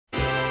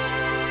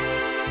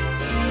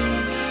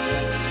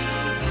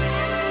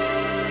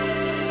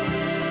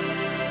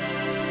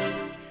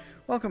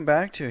Welcome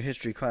back to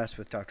History Class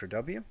with Dr.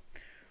 W.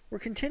 We're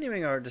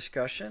continuing our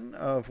discussion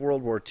of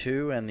World War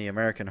II and the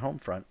American home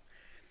front.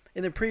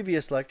 In the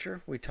previous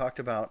lecture, we talked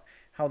about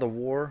how the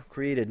war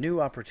created new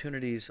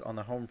opportunities on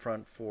the home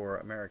front for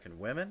American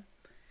women.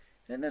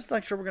 And in this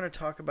lecture, we're going to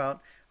talk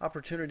about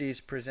opportunities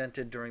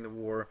presented during the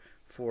war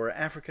for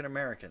African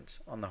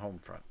Americans on the home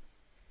front.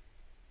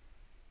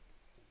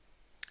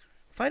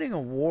 Fighting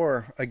a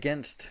war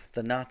against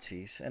the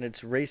Nazis and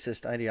its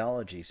racist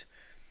ideologies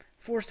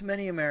forced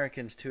many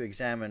Americans to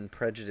examine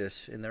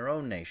prejudice in their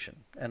own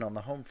nation and on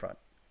the home front.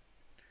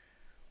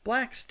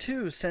 Blacks,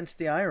 too, sensed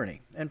the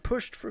irony and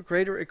pushed for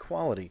greater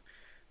equality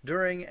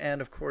during and,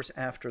 of course,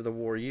 after the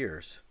war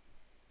years.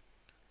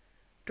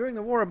 During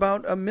the war,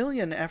 about 1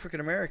 million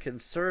African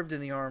Americans served in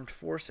the armed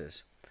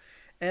forces,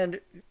 and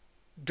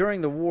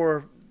during the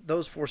war,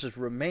 those forces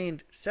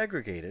remained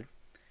segregated,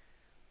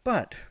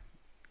 but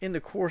in the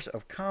course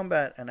of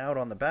combat and out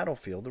on the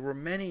battlefield, there were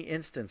many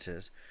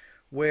instances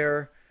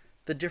where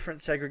the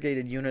different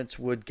segregated units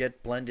would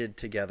get blended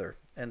together.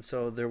 And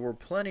so there were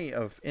plenty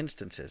of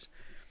instances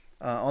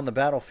on the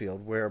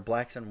battlefield where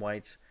blacks and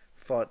whites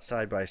fought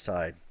side by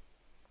side.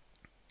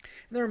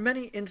 And there are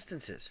many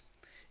instances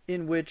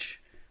in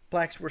which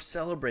blacks were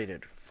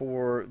celebrated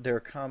for their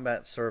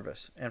combat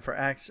service and for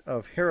acts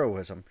of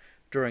heroism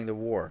during the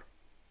war.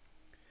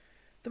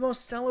 The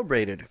most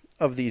celebrated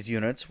of these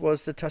units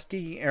was the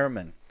Tuskegee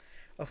Airmen,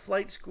 a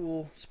flight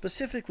school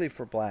specifically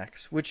for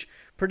blacks, which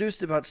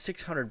produced about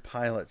 600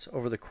 pilots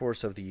over the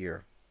course of the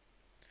year.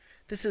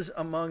 This is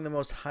among the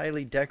most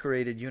highly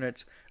decorated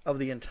units of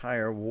the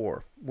entire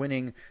war,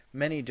 winning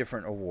many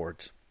different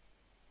awards.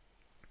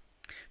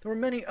 There were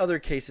many other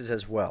cases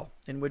as well,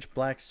 in which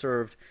blacks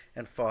served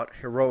and fought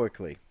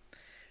heroically.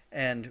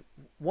 And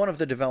one of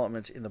the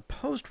developments in the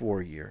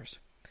post-war years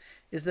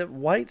is that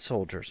white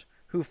soldiers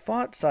who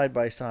fought side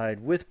by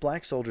side with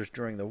black soldiers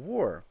during the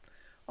war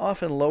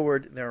often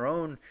lowered their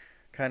own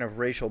kind of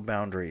racial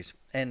boundaries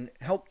and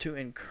helped to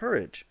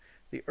encourage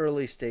the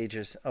early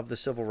stages of the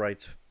civil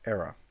rights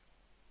era.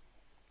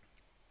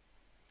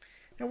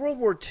 Now, World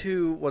War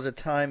II was a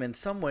time in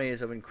some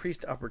ways of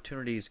increased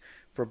opportunities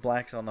for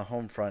blacks on the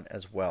home front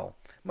as well,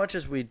 much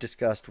as we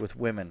discussed with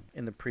women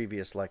in the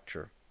previous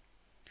lecture.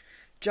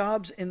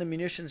 Jobs in the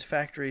munitions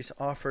factories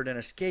offered an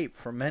escape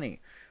for many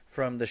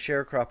from the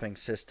sharecropping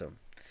system.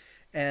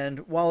 And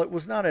while it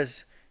was not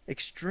as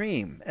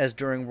extreme as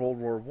during World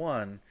War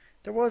I,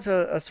 there was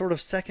a sort of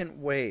second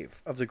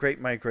wave of the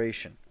Great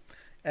Migration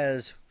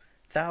as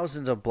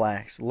thousands of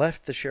blacks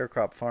left the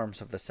sharecrop farms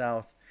of the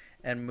South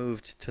and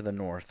moved to the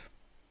North.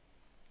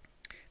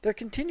 There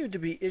continued to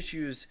be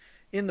issues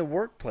in the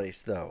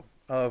workplace, though,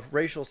 of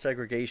racial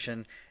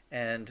segregation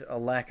and a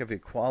lack of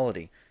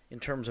equality in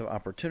terms of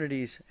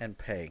opportunities and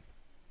pay.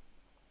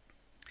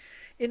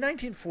 In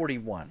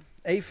 1941,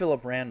 A.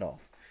 Philip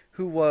Randolph,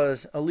 who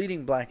was a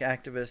leading black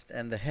activist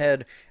and the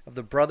head of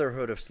the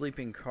Brotherhood of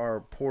Sleeping Car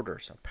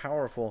Porters, a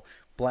powerful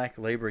black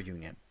labor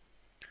union,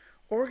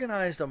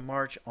 organized a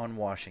march on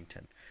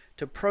Washington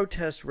to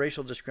protest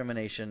racial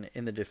discrimination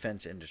in the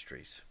defense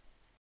industries.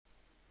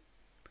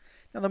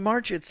 Now, the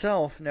march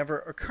itself never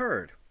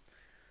occurred,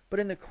 but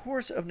in the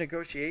course of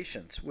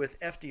negotiations with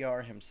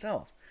FDR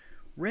himself,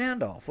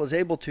 Randolph was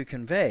able to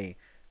convey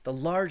the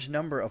large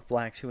number of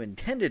blacks who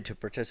intended to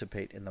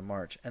participate in the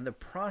march, and the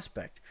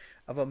prospect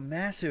of a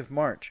massive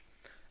march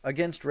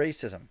against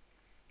racism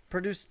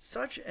produced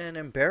such an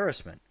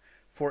embarrassment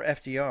for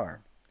FDR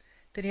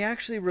that he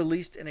actually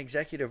released an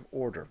executive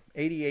order,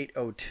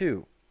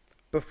 8802,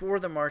 before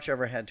the march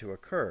ever had to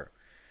occur,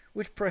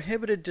 which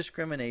prohibited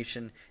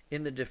discrimination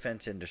in the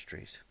defense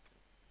industries.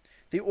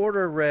 The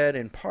order read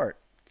in part,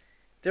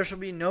 "There shall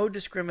be no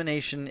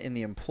discrimination in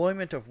the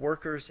employment of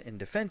workers in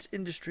defense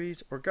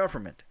industries or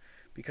government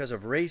because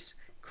of race,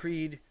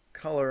 creed,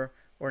 color,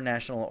 or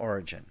national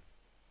origin."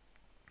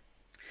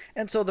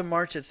 And so the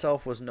march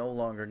itself was no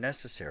longer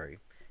necessary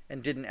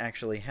and didn't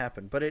actually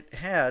happen, but it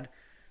had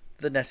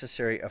the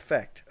necessary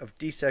effect of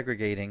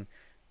desegregating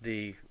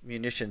the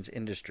munitions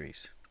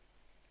industries.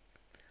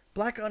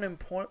 Black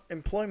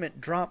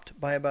unemployment dropped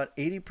by about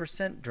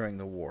 80% during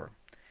the war,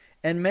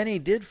 and many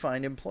did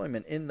find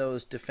employment in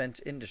those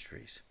defense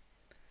industries.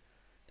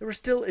 There were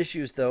still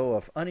issues, though,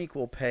 of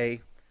unequal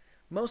pay.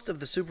 Most of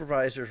the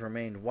supervisors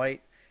remained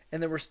white,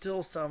 and there were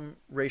still some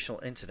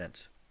racial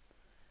incidents.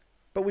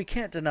 But we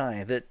can't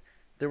deny that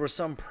there was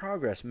some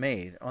progress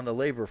made on the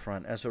labor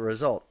front as a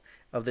result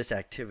of this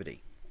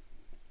activity.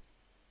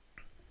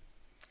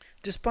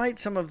 Despite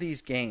some of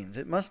these gains,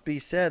 it must be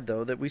said,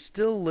 though, that we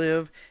still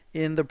live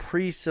in the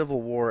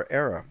pre-Civil War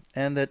era,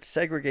 and that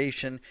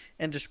segregation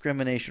and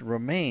discrimination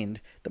remained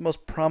the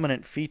most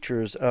prominent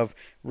features of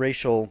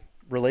racial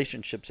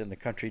relationships in the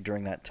country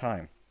during that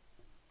time.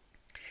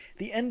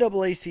 The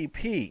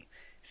NAACP,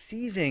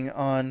 seizing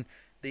on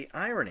the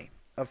irony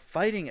of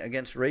fighting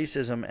against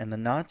racism and the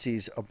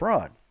Nazis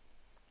abroad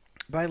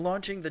by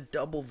launching the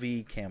Double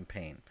V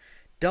campaign,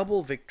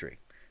 double victory,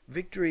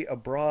 victory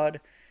abroad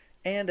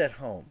and at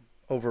home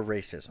over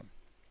racism.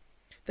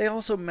 They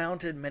also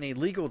mounted many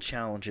legal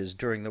challenges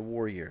during the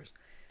war years.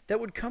 that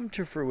would come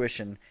to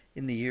fruition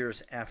in the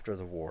years after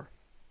the war.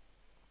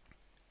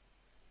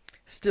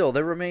 Still,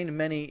 there remained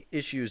many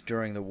issues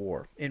during the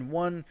war. In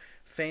one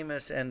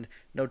famous and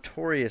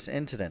notorious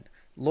incident,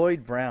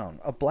 Lloyd Brown,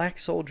 a black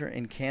soldier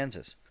in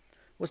Kansas,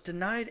 was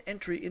denied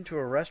entry into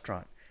a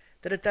restaurant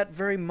that at that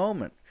very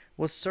moment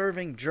was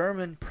serving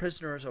German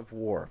prisoners of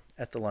war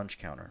at the lunch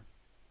counter.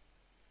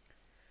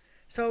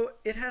 So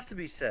it has to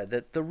be said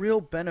that the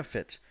real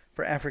benefits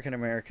for African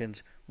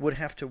Americans would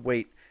have to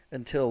wait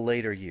until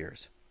later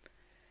years.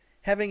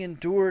 Having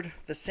endured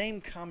the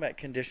same combat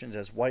conditions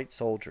as white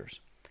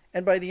soldiers,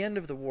 and by the end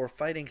of the war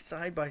fighting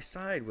side by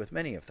side with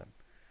many of them,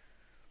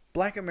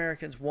 black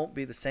Americans won't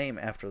be the same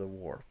after the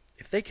war.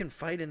 If they can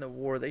fight in the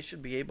war, they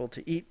should be able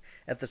to eat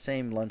at the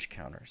same lunch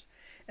counters.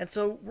 And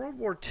so World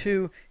War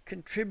II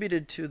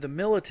contributed to the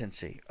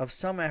militancy of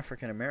some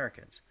African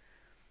Americans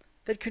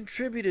that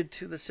contributed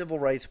to the civil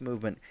rights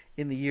movement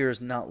in the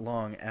years not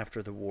long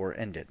after the war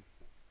ended.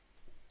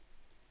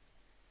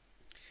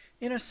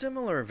 In a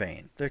similar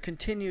vein, there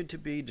continued to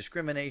be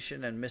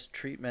discrimination and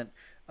mistreatment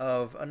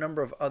of a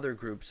number of other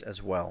groups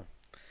as well.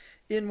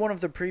 In one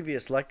of the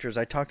previous lectures,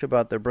 I talked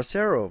about the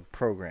Bracero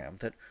program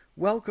that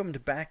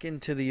welcomed back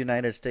into the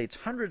United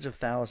States hundreds of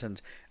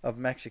thousands of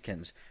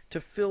Mexicans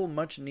to fill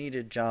much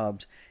needed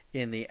jobs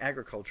in the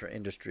agriculture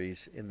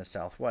industries in the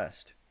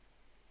Southwest.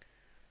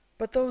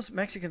 But those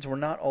Mexicans were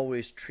not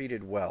always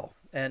treated well,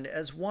 and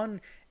as one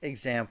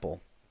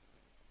example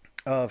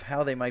of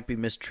how they might be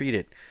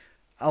mistreated,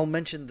 I'll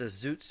mention the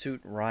Zoot Suit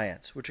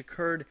riots, which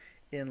occurred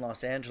in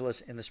Los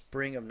Angeles in the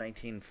spring of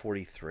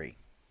 1943.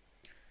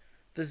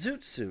 The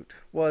Zoot Suit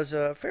was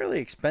a fairly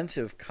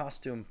expensive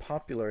costume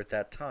popular at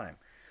that time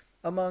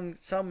among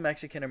some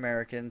Mexican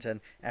Americans and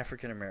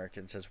African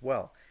Americans as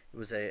well. It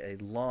was a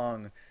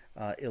long,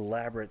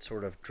 elaborate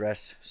sort of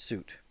dress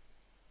suit.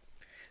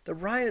 The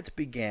riots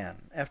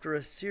began after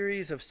a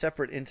series of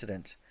separate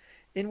incidents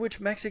in which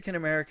Mexican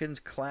Americans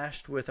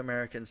clashed with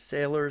American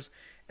sailors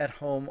at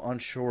home on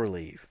shore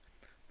leave,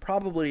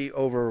 probably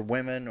over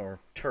women or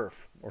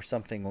turf or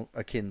something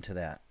akin to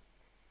that.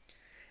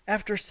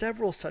 After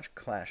several such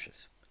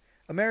clashes,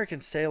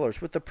 American sailors,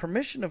 with the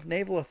permission of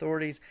naval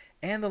authorities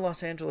and the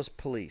Los Angeles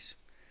police,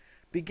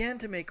 began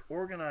to make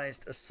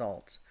organized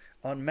assaults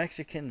on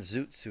Mexican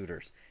Zoot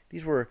Suiters.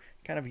 These were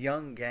kind of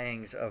young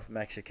gangs of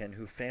Mexican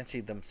who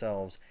fancied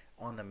themselves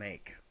on the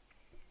make.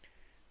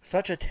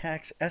 Such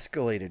attacks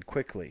escalated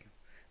quickly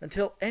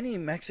until any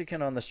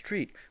Mexican on the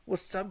street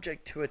was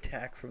subject to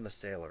attack from the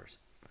sailors,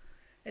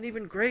 and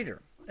even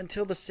greater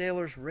until the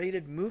sailors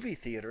raided movie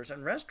theaters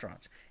and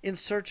restaurants in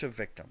search of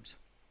victims.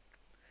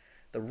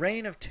 The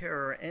reign of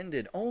terror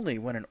ended only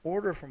when an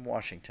order from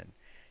Washington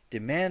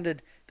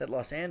demanded that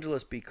Los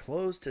Angeles be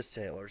closed to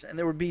sailors and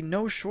there would be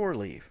no shore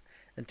leave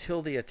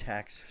until the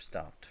attacks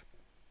stopped.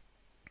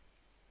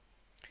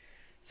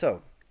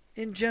 So,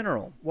 in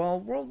general, while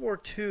World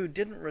War II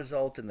didn't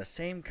result in the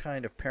same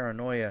kind of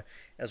paranoia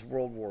as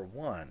World War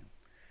I,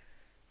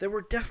 there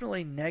were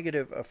definitely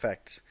negative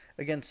effects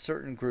against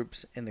certain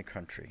groups in the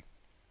country.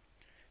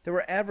 There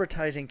were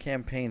advertising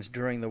campaigns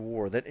during the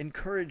war that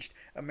encouraged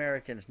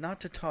Americans not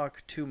to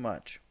talk too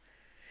much.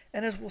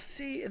 And as we'll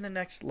see in the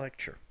next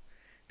lecture,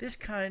 this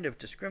kind of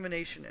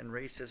discrimination and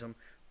racism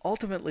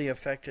ultimately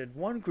affected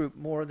one group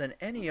more than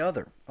any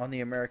other on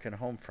the American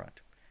home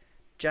front: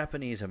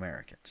 Japanese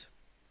Americans.